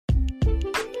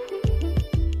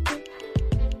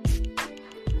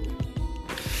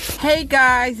Hey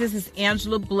guys, this is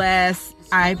Angela Bless.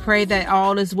 I pray that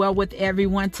all is well with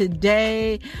everyone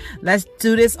today. Let's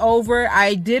do this over.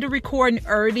 I did a recording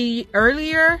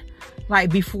earlier, like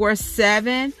before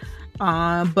 7.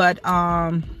 But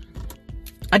I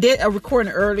did a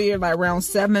recording earlier, like around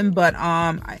 7. But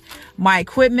my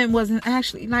equipment wasn't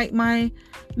actually, like my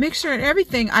mixer and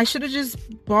everything. I should have just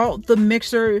bought the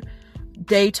mixer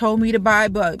they told me to buy,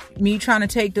 but me trying to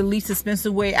take the least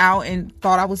expensive way out and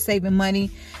thought I was saving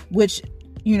money, which,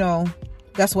 you know,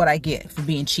 that's what I get for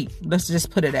being cheap. Let's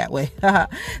just put it that way.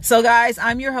 So guys,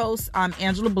 I'm your host. I'm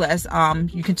Angela Bless.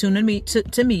 You can tune in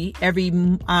to me every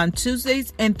on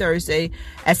Tuesdays and Thursday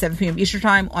at 7 p.m. Eastern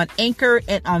Time on Anchor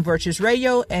and on Virtuous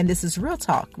Radio. And this is Real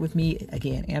Talk with me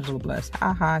again, Angela Bless.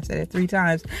 I said it 3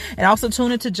 times. And also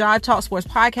tune into Jive Talk Sports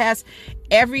Podcast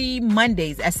every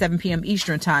Mondays at 7 p.m.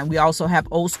 Eastern Time. We also have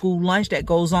Old School Lunch that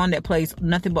goes on that plays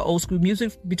nothing but old school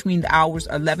music between the hours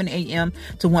 11 a.m.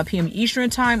 to 1 p.m. Eastern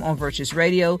Time on Virtuous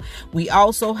Radio. We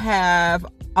also have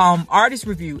artist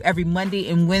review every Monday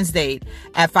and Wednesday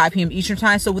at 5 p.m. Eastern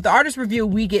Time. So with the artist review,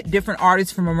 we get different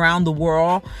artists from around the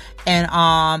world, and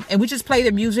we just play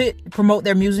their music, promote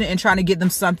their music, and trying to get them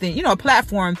something, you know, a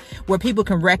platform where people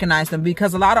can recognize them,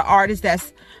 because a lot of artists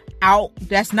that's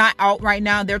not out right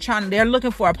now, they're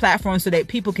looking for a platform so that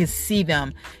people can see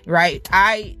them, right?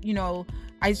 I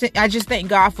just thank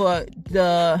God for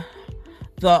the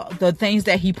things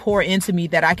that he poured into me,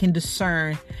 that I can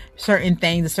discern certain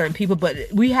things and certain people. But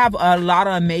we have a lot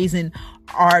of amazing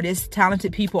artists,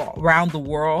 talented people around the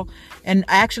world, and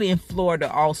actually in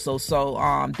Florida also. So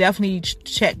definitely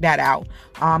check that out.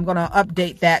 I'm gonna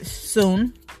update that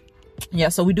soon. Yeah,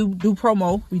 so we do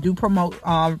promo. We do promote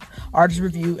artist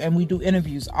review, and we do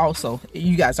interviews also.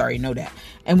 You guys already know that.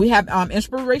 And we have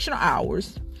inspirational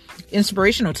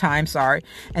time,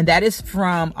 and that is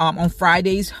from on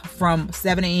Fridays from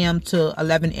 7 a.m. to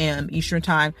 11 a.m. Eastern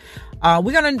Time.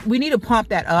 We need to pump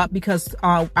that up, because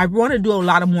I want to do a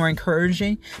lot of more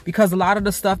encouraging, because a lot of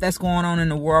the stuff that's going on in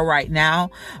the world right now,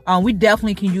 we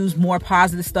definitely can use more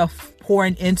positive stuff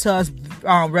pouring into us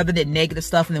rather than negative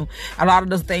stuff. And a lot of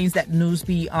those things that news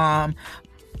be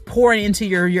pouring into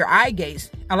your eye gates,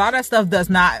 a lot of that stuff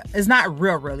is not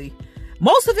real, really.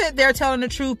 Most of it, they're telling the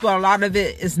truth, but a lot of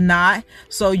it is not.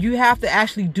 So you have to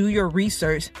actually do your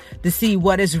research to see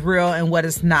what is real and what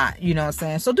is not. You know what I'm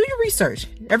saying? So do your research.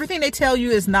 Everything they tell you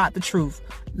is not the truth.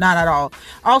 Not at all.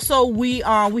 Also, we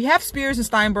have Spears and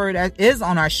Steinberg that is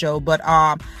on our show, but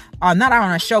not on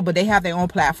our show, but they have their own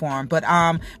platform. But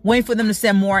waiting for them to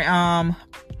send more of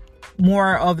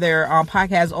their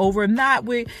podcasts over. If not,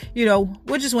 we're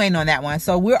just waiting on that one.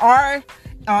 So we are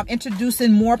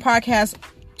introducing more podcasts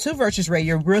to Virtuous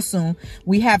Radio real soon.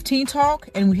 We have Teen Talk,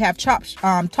 and we have Chop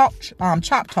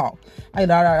Talk. I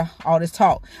love all this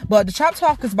talk, but the Chop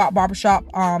Talk is about barbershop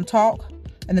talk,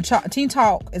 and the Teen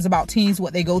Talk is about teens,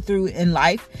 what they go through in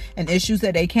life and issues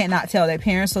that they cannot tell their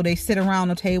parents, so they sit around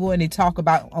the table and they talk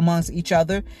about amongst each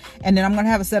other. And then I'm gonna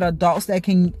have a set of adults that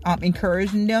can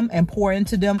encourage them and pour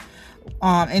into them,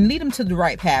 and lead them to the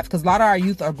right path, because a lot of our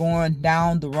youth are going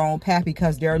down the wrong path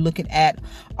because they're looking at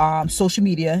social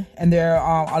media, and they're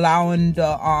allowing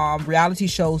the reality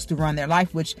shows to run their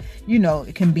life, which, you know,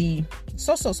 it can be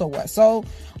so what. So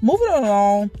moving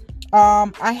along,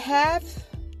 I have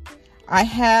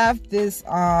this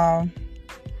our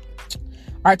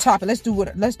topic. Let's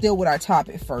deal with our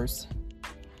topic first,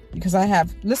 because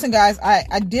listen guys,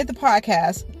 I did the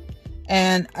podcast,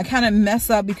 and I kind of mess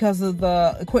up because of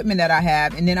the equipment that I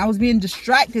have. And then I was being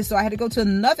distracted, so I had to go to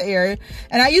another area.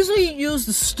 And I usually use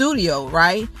the studio,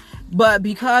 right? But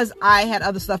because I had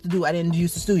other stuff to do, I didn't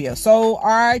use the studio. So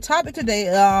our topic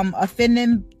today,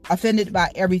 offended by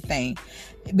everything.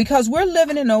 Because we're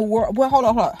living in a world. Well, hold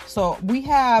on. So we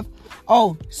have,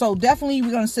 so definitely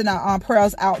we're going to send our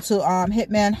prayers out to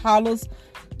Hitman Hollow's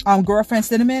girlfriend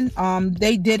Cinnamon.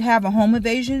 They did have a home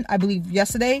invasion, I believe,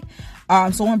 yesterday.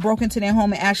 Someone broke into their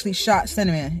home and actually shot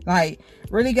Cinnamon. Like,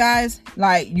 really, guys?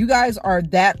 Like, you guys are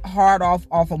that hard off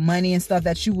of money and stuff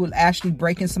that you will actually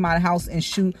break in somebody's house and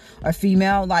shoot a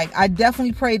female? Like, I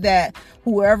definitely pray that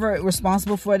whoever is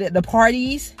responsible for it, the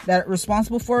parties that are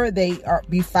responsible for it, they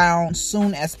be found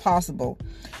soon as possible.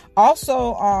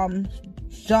 Also,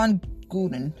 John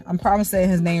Gruden, I'm probably saying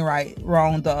his name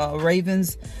wrong. The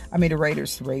Raiders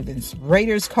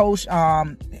coach,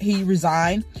 he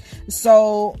resigned.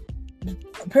 So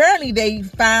apparently they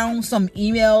found some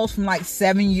emails from like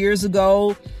 7 years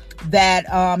ago that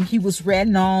he was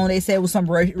ratting on. They said it was some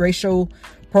racial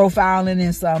profiling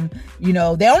and some,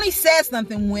 they only said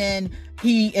something when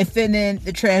he offended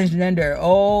the transgender.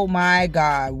 Oh my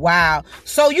God. Wow.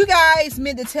 So you guys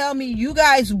meant to tell me you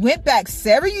guys went back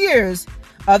 7 years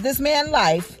of this man's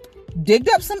life, digged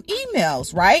up some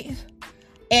emails, right?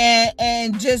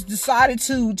 And just decided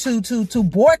to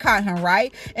boycott him,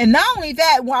 right? And not only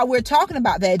that, while we're talking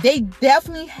about that, they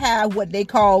definitely have what they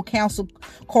call cancel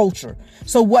culture.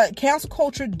 So what cancel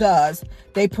culture does,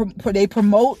 they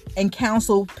promote and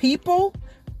cancel people,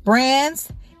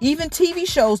 brands, even TV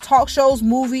shows, talk shows,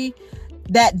 movie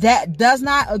that does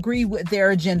not agree with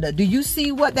their agenda. Do you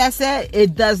see what that said?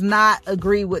 It does not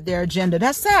agree with their agenda.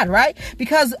 That's sad, right?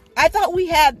 Because I thought we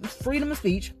had freedom of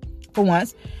speech for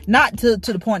once, not to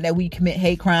the point that we commit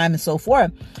hate crime and so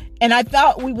forth. And I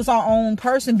thought we was our own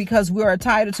person because we're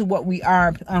entitled to what we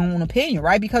are, our own opinion,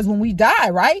 right? Because when we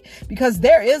die, right? Because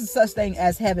there is such thing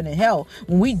as heaven and hell.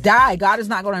 When we die, God is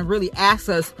not going to really ask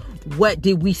us, what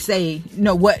did we say? You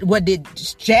know, what did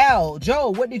Joe,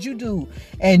 what did you do?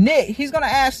 And Nick, he's going to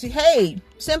ask you, hey,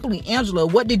 simply, Angela,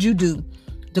 what did you do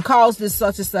to cause this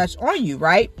such and such on you,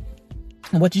 right?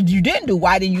 What you didn't do,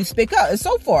 why didn't you speak up, and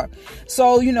so forth.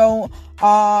 So,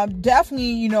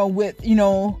 definitely, with,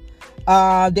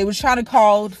 they were trying to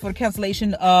call for the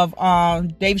cancellation of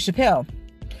David Chappelle.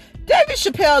 David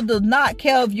Chappelle does not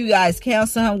care if you guys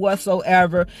cancel him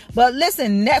whatsoever. But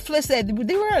listen, Netflix said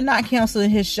they were not canceling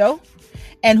his show.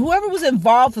 And whoever was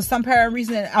involved for some apparent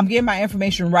reason, I'm getting my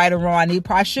information right or wrong.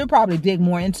 They should probably dig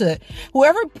more into it.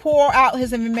 Whoever poured out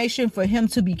his information for him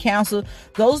to be canceled,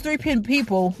 those 3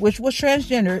 people, which was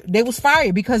transgender, they was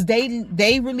fired because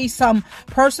they released some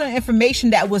personal information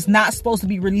that was not supposed to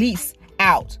be released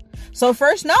out. So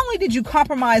first, not only did you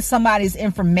compromise somebody's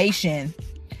information,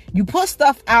 you put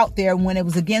stuff out there when it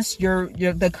was against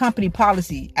the company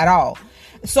policy at all.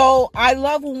 So I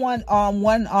love one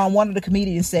of the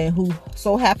comedians saying, who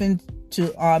so happened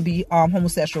to be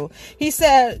homosexual. He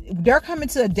said they're coming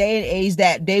to a day and age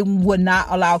that they would not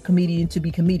allow comedians to be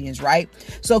comedians, right?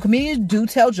 So comedians do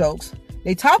tell jokes.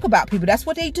 They talk about people. That's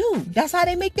what they do. That's how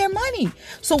they make their money.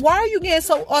 So why are you getting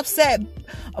so upset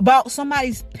about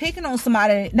somebody's picking on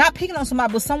somebody? Not picking on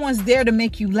somebody, but someone's there to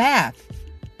make you laugh.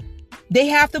 They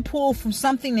have to pull from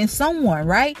something in someone,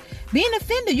 right? Being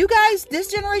offended. You guys, this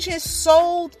generation is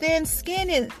so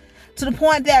thin-skinned to the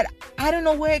point that I don't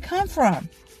know where it comes from.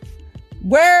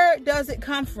 Where does it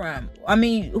come from? I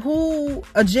mean, who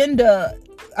agenda?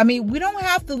 I mean, we don't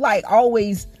have to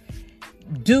always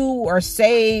do or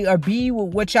say or be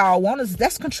with what y'all want us.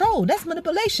 That's control. That's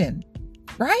manipulation,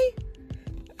 right?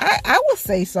 I would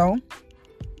say so.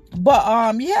 But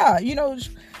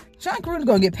John Gruden's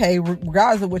gonna get paid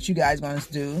regardless of what you guys gonna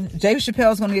do. David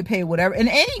Chappelle's gonna get paid whatever. And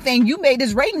anything you made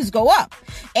his ratings go up.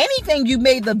 Anything you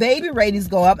made the baby ratings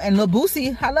go up. And Lil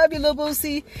Boosie, I love you, Lil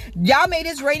Boosie. Y'all made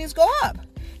his ratings go up.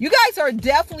 You guys are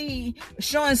definitely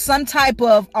showing some type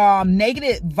of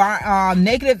negative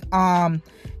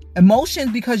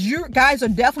emotions because you guys are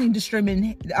definitely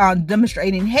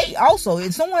demonstrating hate also.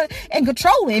 It's someone and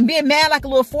controlling and being mad like a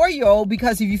little 4-year-old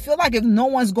because if you feel like if no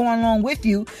one's going along with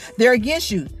you, they're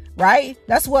against you. Right?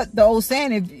 That's what the old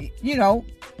saying,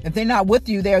 if they're not with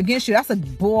you, they're against you. That's a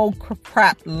bull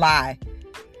crap lie.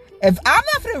 If I'm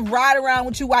not going to ride around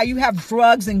with you while you have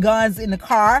drugs and guns in the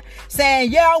car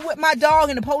saying, yeah, I'm with my dog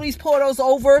and the police pull those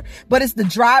over, but it's the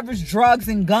driver's drugs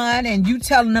and gun and you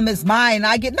telling them it's mine. And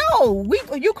I get,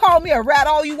 you call me a rat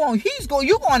all you want.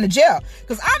 You going to jail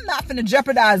because I'm not going to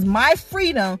jeopardize my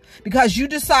freedom because you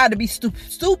decide to be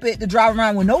stupid to drive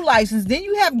around with no license. Then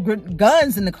you have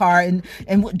guns in the car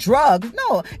and with drugs.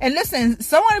 No. And listen,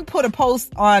 someone put a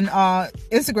post on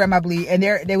Instagram, I believe, and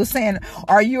they were saying,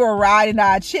 are you a ride and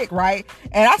die chick? Right?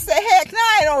 And I said, heck,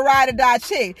 I ain't no ride or die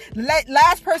chick. The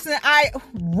last person I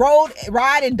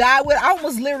ride and die with, I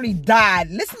almost literally died.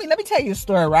 Let me tell you a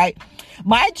story, right?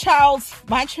 My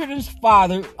children's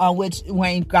father, which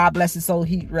Wayne, God bless his soul,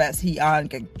 he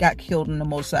got killed in a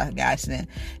motorcycle accident.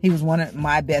 He was one of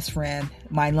my best friend,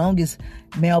 my longest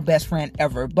male best friend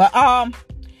ever. But I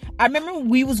remember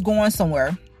we was going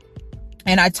somewhere.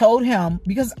 And I told him,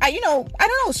 because I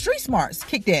don't know, street smarts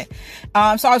kicked in.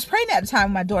 So I was pregnant at the time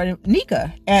with my daughter,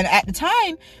 Nika. And at the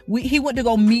time, he went to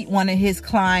go meet one of his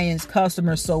clients,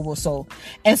 customers, so.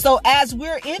 And so as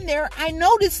we're in there, I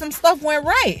noticed some stuff went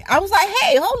right. I was like,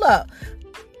 hey, hold up.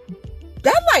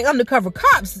 That's like undercover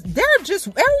cops. Everyone's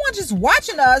just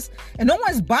watching us and no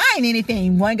one's buying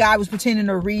anything. One guy was pretending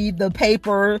to read the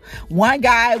paper. One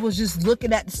guy was just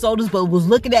looking at the sodas, but was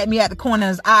looking at me at the corner of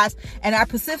his eyes. And I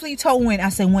specifically told Wayne, I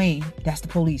said, Wayne, that's the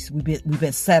police. We've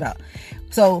been set up.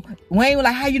 So Wayne was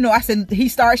like, how you know? I said, he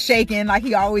starts shaking like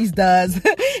he always does.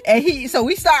 And we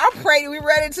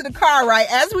ran into the car, right?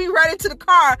 As we ran into the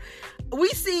car, we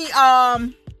see,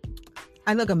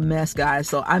 I look a mess, guys,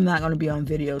 so I'm not going to be on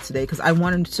video today because I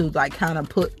wanted to kind of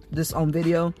put this on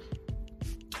video.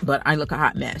 But I look a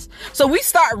hot mess. So we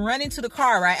start running to the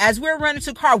car, right? As we're running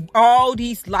to the car, all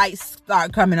these lights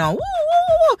start coming on. Woo,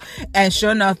 woo, woo. And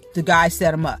sure enough, the guy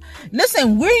set them up.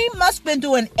 Listen, we must have been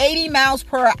doing 80 miles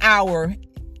per hour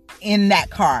in that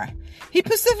car.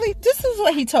 This is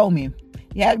what he told me.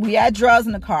 We had drugs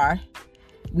in the car.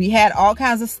 We had all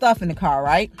kinds of stuff in the car,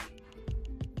 right?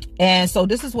 And so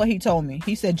this is what he told me.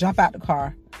 He said, jump out the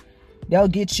car. They'll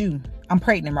get you. I'm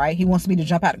pregnant, right? He wants me to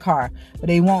jump out the car, but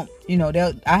they won't,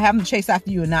 I have them chase after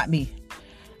you and not me.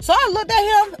 So I looked at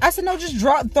him. I said, no, just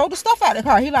throw the stuff out the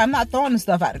car. He like, I'm not throwing the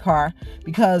stuff out the car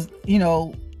because,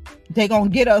 they gonna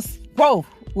get us both.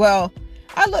 Well,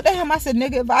 I looked at him. I said,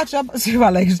 nigga, if I jump, see my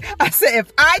legs. I said,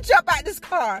 if I jump out this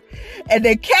car and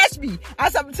they catch me, I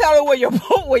said, I'm telling where your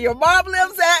mom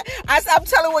lives at. I said, I'm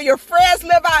telling where your friends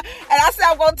live at. And I said,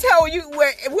 I'm going to tell you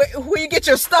where you get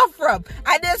your stuff from.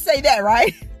 I didn't say that,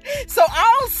 right? So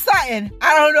all of a sudden,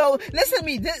 I don't know. Listen to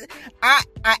me.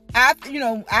 After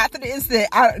the incident,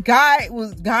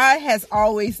 God has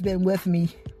always been with me,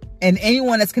 and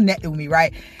anyone that's connected with me,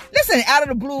 right? Listen, out of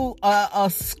the blue, a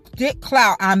thick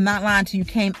cloud, I'm not lying to you,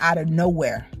 came out of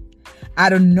nowhere.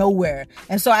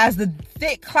 And so as the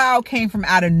thick cloud came from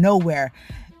out of nowhere,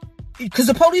 because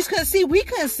the police couldn't see, we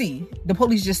couldn't see, the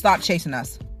police just stopped chasing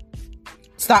us.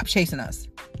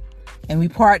 And we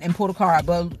parked and pulled the car out.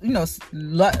 But,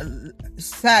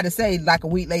 sad to say, like a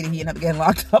week later, he ended up getting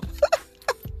locked up.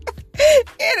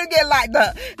 It'll get locked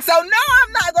up. So, no,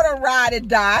 I'm not going to ride and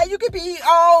die. You can be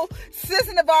all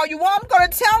sensitive all you want. I'm going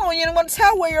to tell on you. I'm going to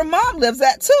tell where your mom lives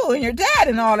at, too, and your dad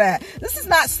and all that. This is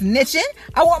not snitching.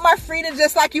 I want my freedom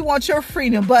just like you want your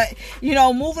freedom. But,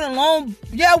 moving along,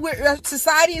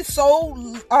 society is so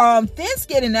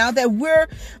thin-skinned now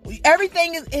that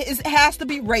everything has to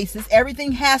be racist.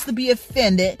 Everything has to be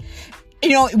offended.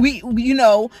 And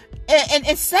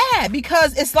it's sad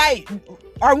because it's like,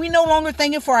 are we no longer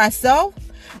thinking for ourselves?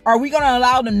 Are we going to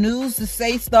allow the news to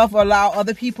say stuff or allow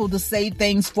other people to say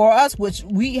things for us, which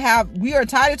we are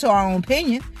entitled to our own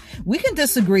opinion. We can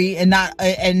disagree and not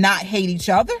hate each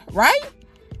other, right?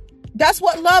 That's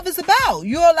what love is about.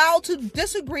 You're allowed to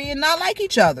disagree and not like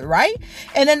each other, right?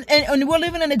 And we're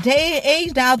living in a day and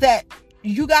age now that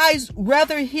you guys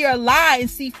rather hear a lie and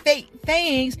see fake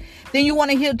things than you want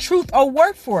to hear truth or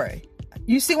work for it.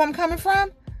 You see where I'm coming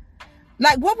from?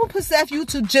 Like, what would possess you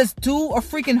to just do a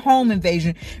freaking home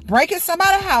invasion, break in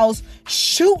somebody's house,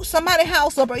 shoot somebody's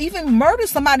house up, or even murder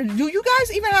somebody? Do you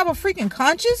guys even have a freaking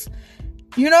conscience?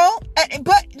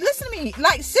 But listen to me,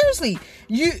 like, seriously,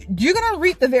 you're gonna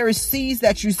reap the very seeds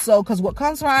that you sow, because what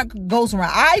comes around goes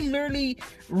around. I literally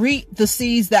reap the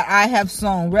seeds that I have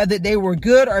sown, whether they were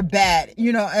good or bad,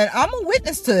 and I'm a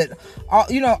witness to it.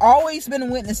 Always been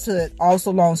a witness to it all so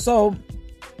long. So,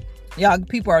 y'all,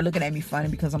 people are looking at me funny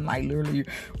because I'm like literally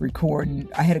recording.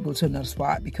 I had to go to another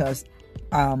spot because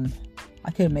I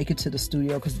couldn't make it to the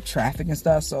studio because of traffic and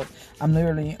stuff. So I'm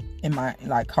literally in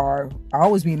my car. I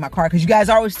always be in my car because you guys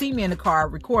always see me in the car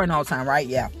recording all the time, right?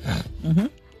 Yeah. Mm-hmm.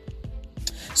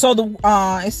 So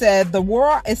it said the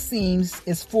world, it seems,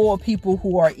 is full of people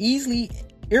who are easily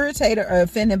irritated or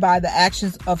offended by the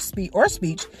actions of speech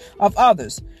of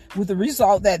others, with the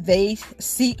result that they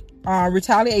seek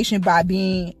retaliation by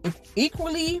being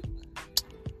equally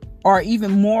or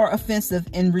even more offensive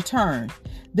in return.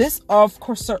 This, of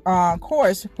course,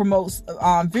 promotes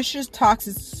vicious,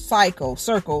 toxic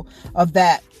circle of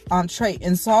that trait.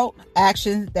 Insult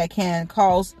actions that can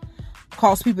cause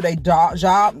people their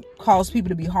job, cause people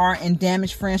to be hard, and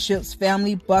damage friendships,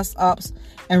 family, bust ups,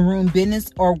 and ruin business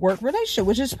or work relationship,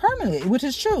 which is permanent, which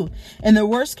is true. In the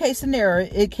worst case scenario,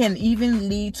 it can even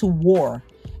lead to war,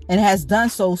 and has done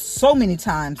so many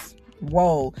times.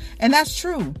 Whoa. And that's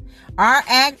true.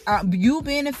 You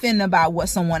being offended about what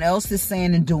someone else is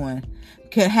saying and doing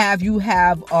can have you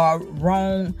have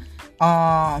wrong,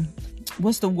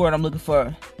 what's the word I'm looking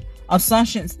for?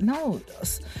 Assumptions. No,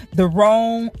 the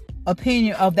wrong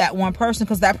opinion of that one person,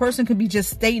 because that person could be just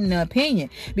stating the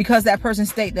opinion. Because that person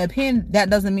stated the opinion,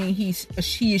 that doesn't mean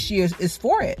she is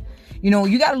for it.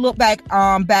 You got to look back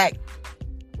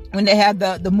when they had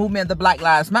the movement of the Black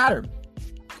Lives Matter.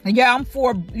 And yeah, I'm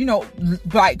for,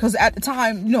 black, because at the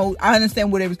time, I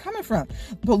understand where they was coming from.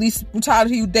 Police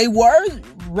brutality, they were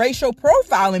racial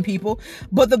profiling people.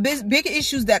 But the big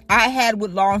issues that I had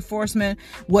with law enforcement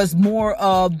was more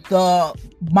of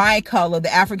my color,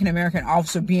 the African-American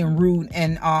officer, being rude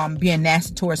and being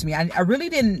nasty towards me. I really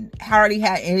didn't hardly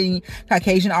have any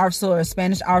Caucasian officer or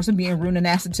Spanish officer being rude and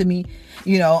nasty to me.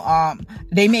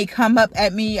 They may come up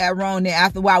at me at wrong, then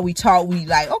after a while we talk, we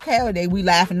like, okay, we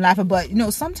laughing, but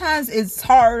sometimes it's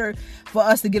harder for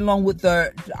us to get along with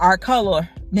our color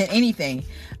than anything.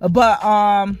 But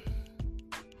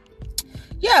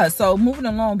yeah, so moving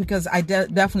along, because I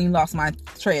definitely lost my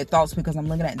train of thoughts because I'm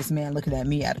looking at this man looking at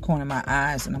me at the corner of my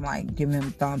eyes, and I'm like giving him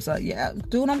a thumbs up. Yeah,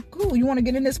 dude, I'm cool. You want to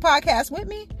get in this podcast with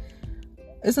me?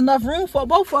 It's enough room for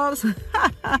both of us.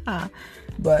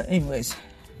 But anyways,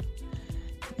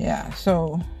 yeah,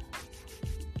 so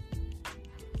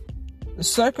the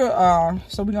circle,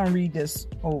 so we're gonna read this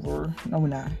over. No, we're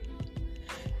not.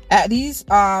 At these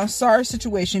sorry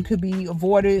situation could be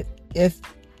avoided if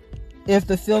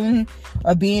the feeling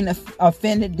of being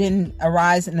offended didn't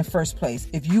arise in the first place.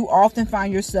 If you often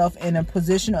find yourself in a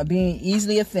position of being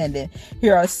easily offended,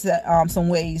 here are some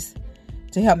ways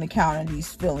to help me counter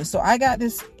these feelings. So I got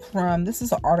this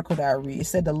is an article that I read. It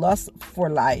said the lust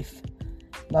in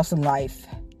life.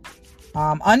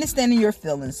 Understanding your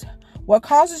feelings. What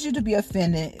causes you to be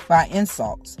offended by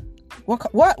insults?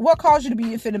 What caused you to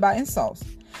be offended by insults?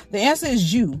 The answer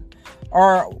is you,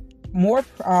 or more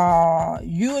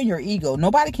you and your ego.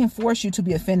 Nobody can force you to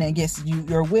be offended against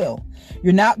your will.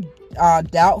 You're not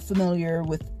doubt familiar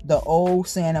with the old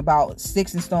saying about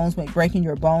sticks and stones make breaking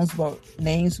your bones, but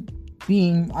names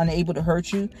being unable to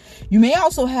hurt you. You may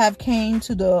also have came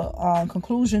to the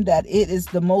conclusion that it is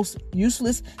the most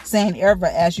useless saying ever,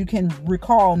 as you can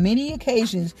recall many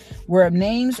occasions where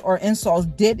names or insults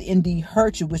did indeed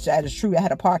hurt you, which that is true. I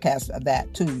had a podcast of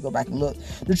that too. You go back and look.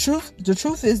 The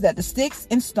truth is that the sticks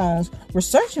and stones will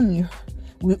certainly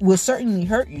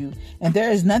hurt you, and there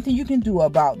is nothing you can do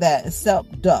about that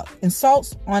except duck.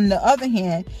 Insults, on the other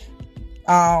hand,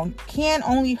 can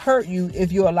only hurt you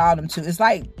if you allow them to. It's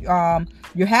like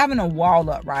you're having a wall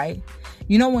up, right?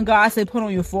 You know when God said put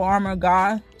on your full armor of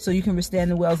God so you can withstand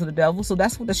the wiles of the devil? So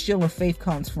that's what the shield of faith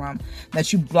comes from,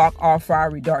 that you block all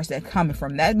fiery darts that coming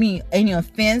from. That means any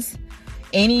offense,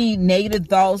 any negative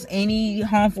thoughts, any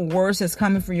harmful words that's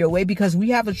coming from your way, because we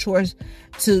have a choice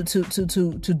to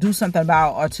do something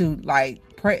about, or to like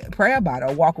pray about it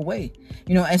or walk away.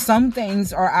 You know, and some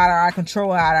things are out of our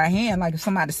control, out of our hand. Like if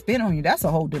somebody spit on you, that's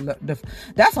a whole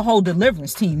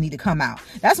deliverance team need to come out.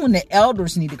 That's when the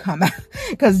elders need to come out,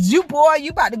 because you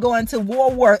about to go into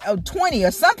World War 20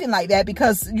 or something like that,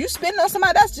 because you spitting on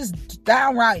somebody that's just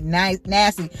downright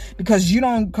nasty because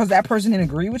that person didn't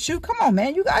agree with you. Come on,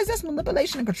 man, you guys, that's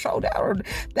manipulation and control.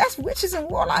 That's witches and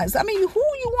warlocks. I mean, who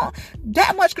you want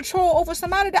that much control over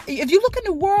somebody? If you look in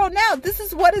the world now, this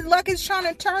is what it's like. It's trying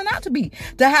to turn out to be,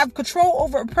 to have control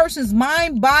over a person's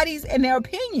mind, bodies, and their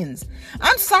opinions.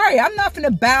 I'm sorry, I'm not going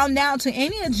to bow down to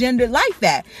any agenda like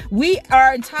that. We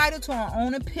are entitled to our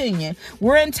own opinion.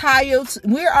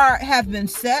 Have been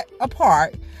set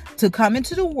apart to come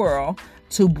into the world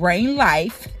to bring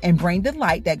life and bring the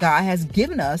light that God has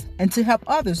given us, and to help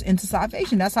others into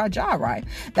salvation. That's our job, right?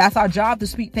 That's our job, to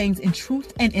speak things in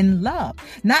truth and in love,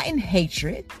 not in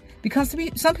hatred. Because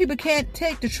some people can't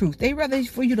take the truth. They rather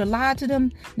for you to lie to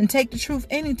them than take the truth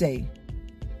any day.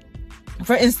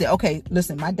 For instance, okay,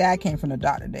 listen, my dad came from the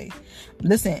doctor today.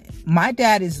 Listen, my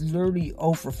dad is literally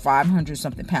over 500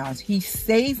 something pounds. He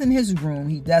stays in his room.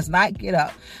 He does not get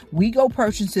up. We go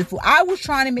purchase his food. I was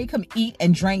trying to make him eat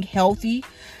and drink healthy.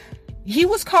 He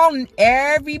was calling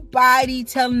everybody,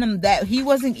 telling them that he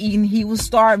wasn't eating, he was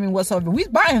starving, whatsoever. We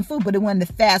buying food, but it wasn't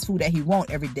the fast food that he want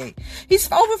every day. He's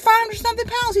over 500 something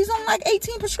pounds. He's on like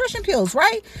 18 prescription pills,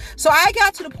 right? So I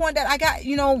got to the point that I got,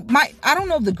 I don't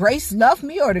know if the grace left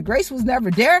me or the grace was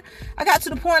never there. I got to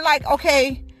the point like,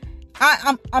 okay,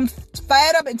 I'm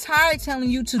fed up and tired telling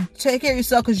you to take care of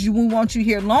yourself because we want you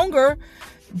here longer.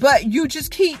 But you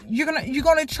just you're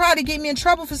gonna try to get me in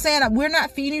trouble for saying that we're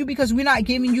not feeding you because we're not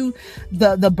giving you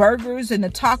the burgers and the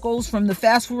tacos from the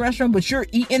fast food restaurant, but you're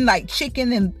eating like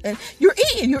chicken and you're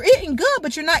eating good,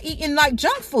 but you're not eating like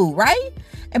junk food, right?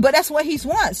 But that's what he's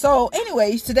wants. So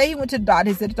anyways, today he went to the doctor.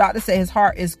 He said the doctor said his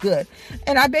heart is good.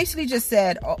 And I basically just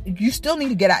said, you still need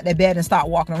to get out of bed and start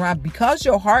walking around. Because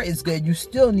your heart is good, you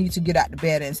still need to get out of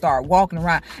bed and start walking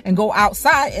around and go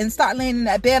outside and start laying in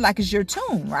that bed like it's your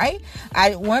tomb, right?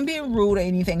 I wasn't being rude or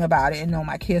anything about it. And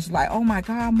my kids were like, oh my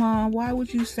God, Mom, why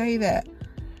would you say that?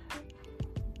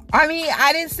 I mean,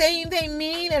 I didn't say anything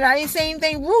mean and I didn't say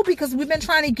anything rude, because we've been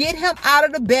trying to get him out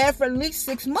of the bed for at least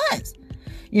 6 months.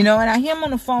 And I hear him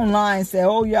on the phone line say,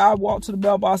 oh yeah, I walked to the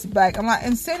mailbox back. I'm like,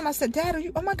 and saying to him, I said, Dad,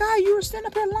 oh my God, you were standing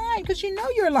up here lying because you know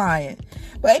you're lying.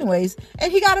 But anyways,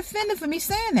 and he got offended for me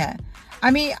saying that.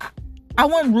 I mean, I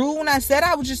wasn't rude when I said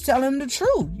I was just telling him the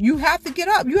truth. You have to get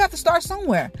up. You have to start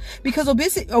somewhere, because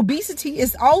obesity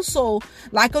is also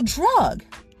like a drug.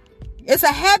 It's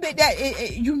a habit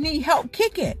that you need help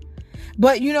kicking.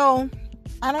 But I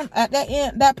don't, at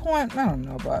that point, I don't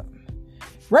know, but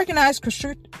recognize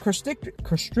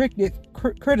constructive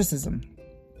criticism.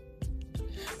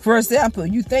 For example,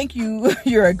 you think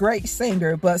you're a great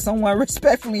singer, but someone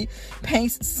respectfully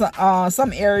paints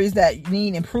some areas that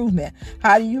need improvement.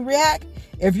 How do you react?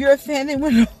 If you're offended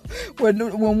when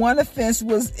one offense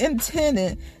was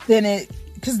intended, then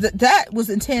because that was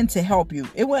intended to help you.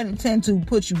 It wasn't intended to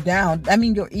put you down. I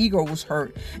mean, your ego was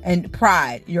hurt and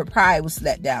your pride was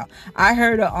let down. I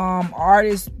heard a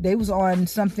artist, they was on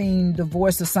something, The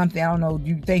Voice or something. I don't know.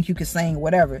 You think you could sing,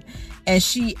 whatever. And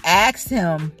she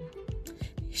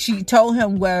told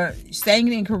him, well,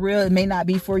 singing in Korea, it may not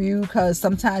be for you because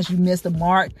sometimes you miss the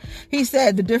mark. He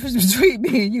said the difference between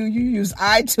me and you use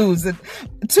iTunes. Is it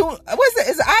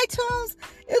iTunes?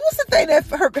 What's the thing that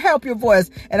help your voice?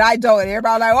 And I don't. And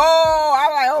everybody I'm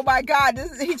like, oh my God,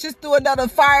 he just threw another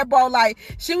fireball. Like,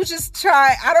 she was just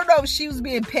trying. I don't know if she was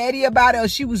being petty about it or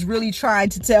she was really trying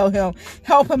to tell him,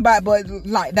 help him back. But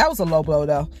like, that was a low blow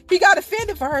though. He got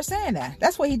offended for her saying that.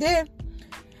 That's what he did.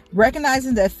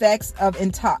 Recognizing the effects of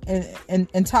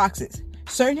intoxicants.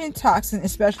 Certain toxins,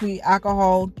 especially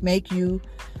alcohol, make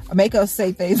us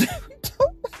say things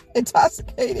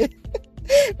intoxicated.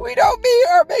 We don't mean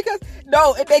or make us.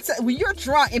 No, it makes when you're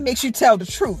drunk, it makes you tell the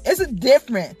truth. It's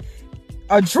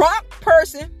a drunk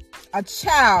person, a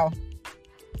child,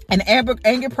 an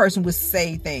angry person would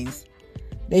say things.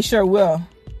 They sure will.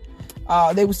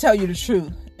 They will tell you the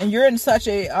truth. And you're in such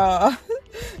a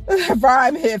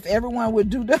environment, if everyone would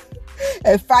do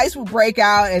and fights would break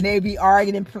out and they'd be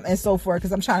arguing and so forth.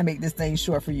 Because I'm trying to make this thing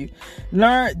short for you. They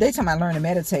talking about learn to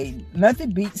meditate.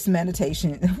 Nothing beats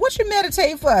meditation. What you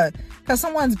meditate for? Because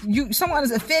someone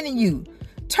is offending you.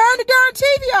 Turn the darn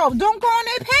TV off. Don't go on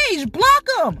their page. Block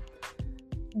them.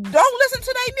 Don't listen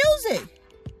to their music.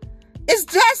 It's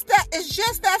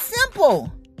just that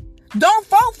simple. Don't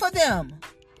vote for them.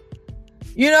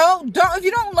 If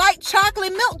you don't like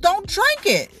chocolate milk, don't drink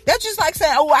it. That's just like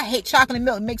saying, oh, I hate chocolate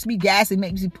milk. It makes me gassy. It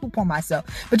makes me poop on myself.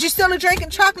 But you're still drinking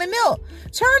chocolate milk.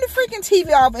 Turn the freaking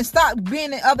TV off and stop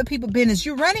being in other people's business.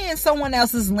 You're running in someone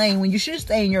else's lane when you should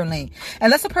stay in your lane.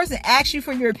 Unless a person asks you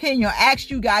for your opinion or asks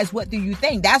you guys, what do you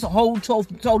think? That's a whole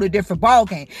totally different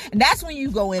ballgame. And that's when you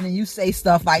go in and you say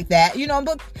stuff like that,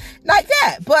 but like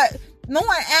that. But no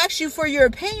one asks you for your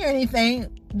opinion or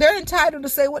anything. They're entitled to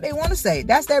say what they want to say.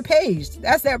 That's their page.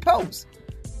 That's their post.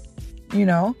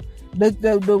 The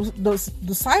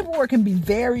cyberwar can be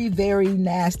very, very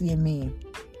nasty and mean.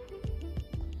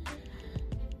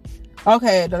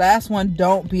 Okay, the last one,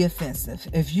 don't be offensive.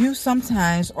 If you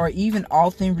sometimes or even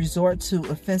often resort to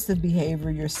offensive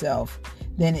behavior yourself,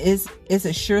 then it's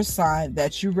a sure sign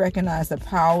that you recognize the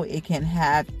power it can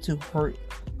have to hurt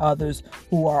others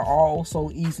who are also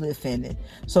easily offended.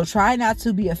 So try not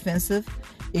to be offensive.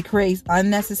 It creates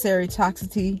unnecessary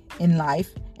toxicity in life,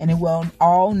 and it will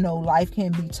all know life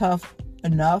can be tough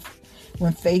enough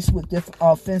when faced with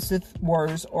offensive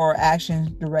words or actions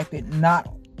directed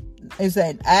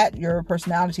at your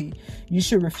personality. You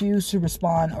should refuse to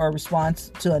respond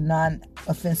to a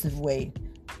non-offensive way.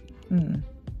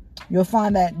 You'll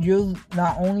find that you'll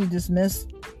not only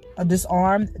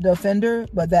disarm the offender,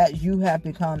 but that you have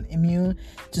become immune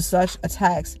to such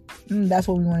attacks. That's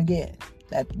what we want to get.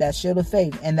 That shield of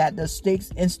faith, and that the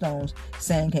sticks and stones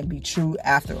saying can be true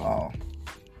after all.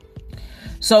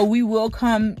 So we will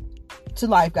come to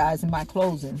life, guys, in my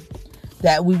closing,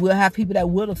 that we will have people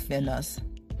that will offend us.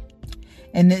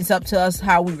 And it's up to us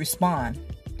how we respond.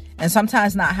 And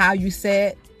sometimes not how you say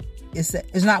it.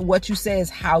 It's not what you say, it's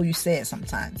how you say it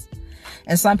sometimes.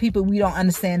 And some people, we don't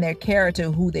understand their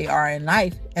character, who they are in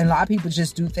life. And a lot of people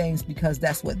just do things because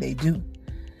that's what they do.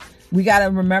 We got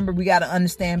to remember, we got to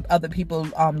understand other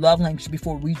people's love language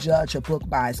before we judge a book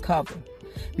by its cover.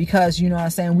 Because, you know what I'm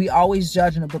saying, we always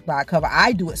judging a book by a cover.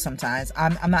 I do it sometimes.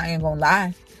 I'm not even going to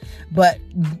lie. But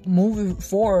moving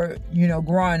forward,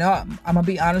 growing up, I'm going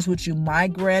to be honest with you. My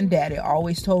granddaddy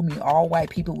always told me all white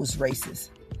people was racist.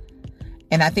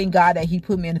 And I thank God that he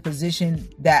put me in a position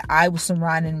that I was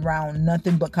surrounded around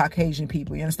nothing but Caucasian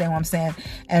people. You understand what I'm saying?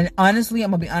 And honestly,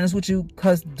 I'm going to be honest with you,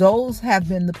 because those have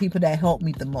been the people that helped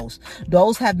me the most.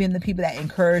 Those have been the people that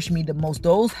encouraged me the most.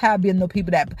 Those have been the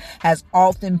people that has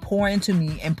often poured into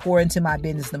me and poured into my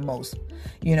business the most.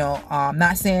 I'm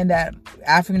not saying that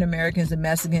African Americans and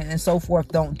Mexicans and so forth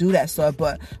don't do that stuff,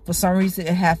 but for some reason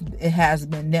it has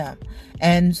been them.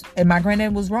 And my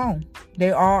granddad was wrong. They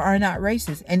all are not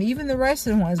racist. And even the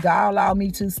racist ones, God allowed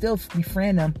me to still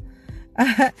befriend them.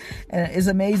 And it's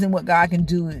amazing what God can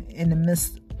do in the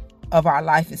midst of our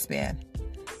life span.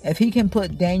 If he can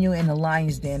put Daniel in the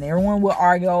lion's den, everyone will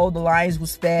argue, oh, the lions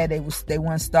was fed, they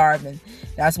weren't starving.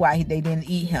 That's why they didn't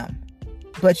eat him.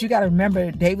 But you got to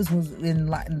remember, David was in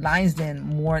lion's den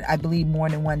more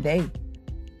than one day.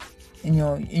 And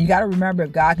you got to remember,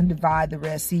 if God can divide the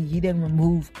Red Sea, he didn't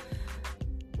remove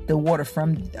the water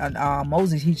from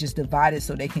Moses. He just divided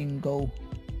so they can go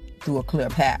through a clear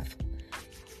path.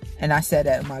 And I said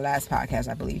that in my last podcast,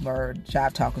 I believe, or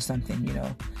Job Talk or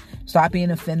something, Stop being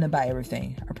offended by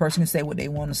everything. A person can say what they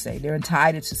want to say. They're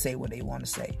entitled to say what they want to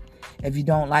say. If you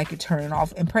don't like it, turn it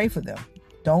off and pray for them.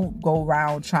 Don't go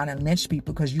around trying to lynch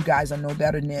people because you guys are no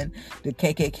better than the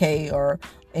KKK or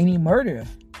any murderer.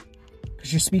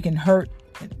 Because you're speaking hurt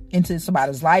into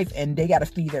somebody's life and they got to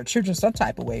feed their children some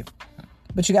type of way.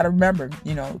 But you got to remember,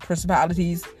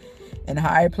 principalities and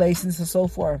higher places and so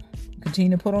forth.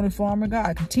 Continue to put on the full armor of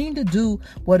God. Continue to do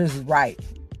what is right.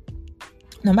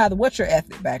 No matter what your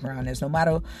ethnic background is, no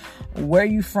matter where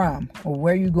you're from or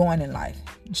where you're going in life,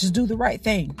 just do the right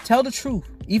thing. Tell the truth,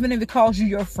 even if it costs you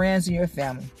your friends and your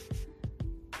family.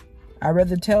 I'd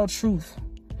rather tell truth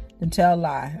than tell a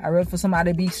lie. I'd rather for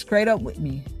somebody to be straight up with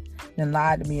me than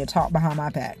lie to me and talk behind my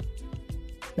back.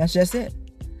 That's just it.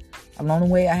 Along the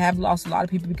way, I have lost a lot of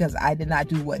people because I did not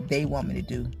do what they want me to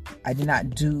do. I did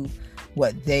not do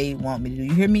what they want me to do.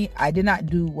 You hear me? I did not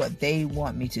do what they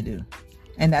want me to do.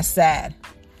 And that's sad.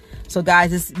 So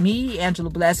guys, it's me, Angela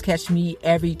Bless. Catch me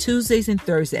every Tuesdays and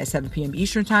Thursdays at 7 p.m.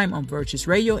 Eastern Time on Virtuous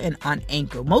Radio and on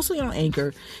Anchor. Mostly on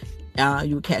Anchor.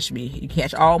 You will catch me. You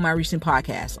catch all my recent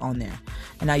podcasts on there.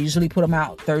 And I usually put them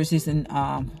out Tuesdays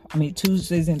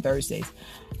and Thursdays.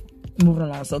 Moving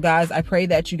along. So guys, I pray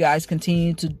that you guys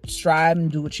continue to strive and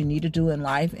do what you need to do in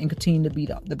life and continue to be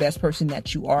the best person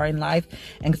that you are in life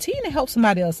and continue to help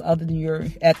somebody else other than your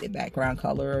ethnic background,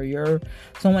 color, or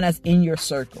someone that's in your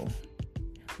circle.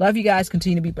 Love you guys.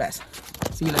 Continue to be blessed.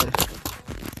 See you later.